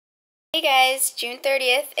Hey guys, June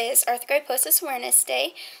 30th is Arthrogryposis Awareness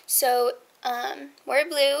Day, so wear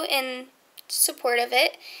blue in support of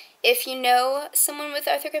it. If you know someone with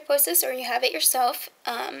arthrogryposis or you have it yourself,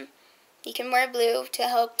 you can wear blue to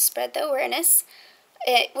help spread the awareness.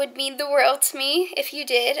 It would mean the world to me if you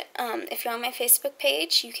did. If you're on my Facebook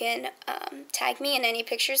page, you can tag me in any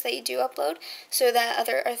pictures that you do upload so that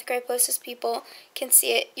other arthrogryposis people can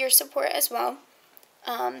see it, your support as well.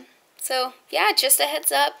 So yeah, just a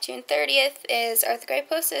heads up, June 30th is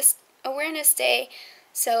Arthrogryposis Awareness Day.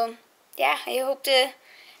 So yeah, I hope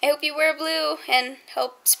you wear blue and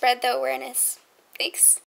help spread the awareness. Thanks.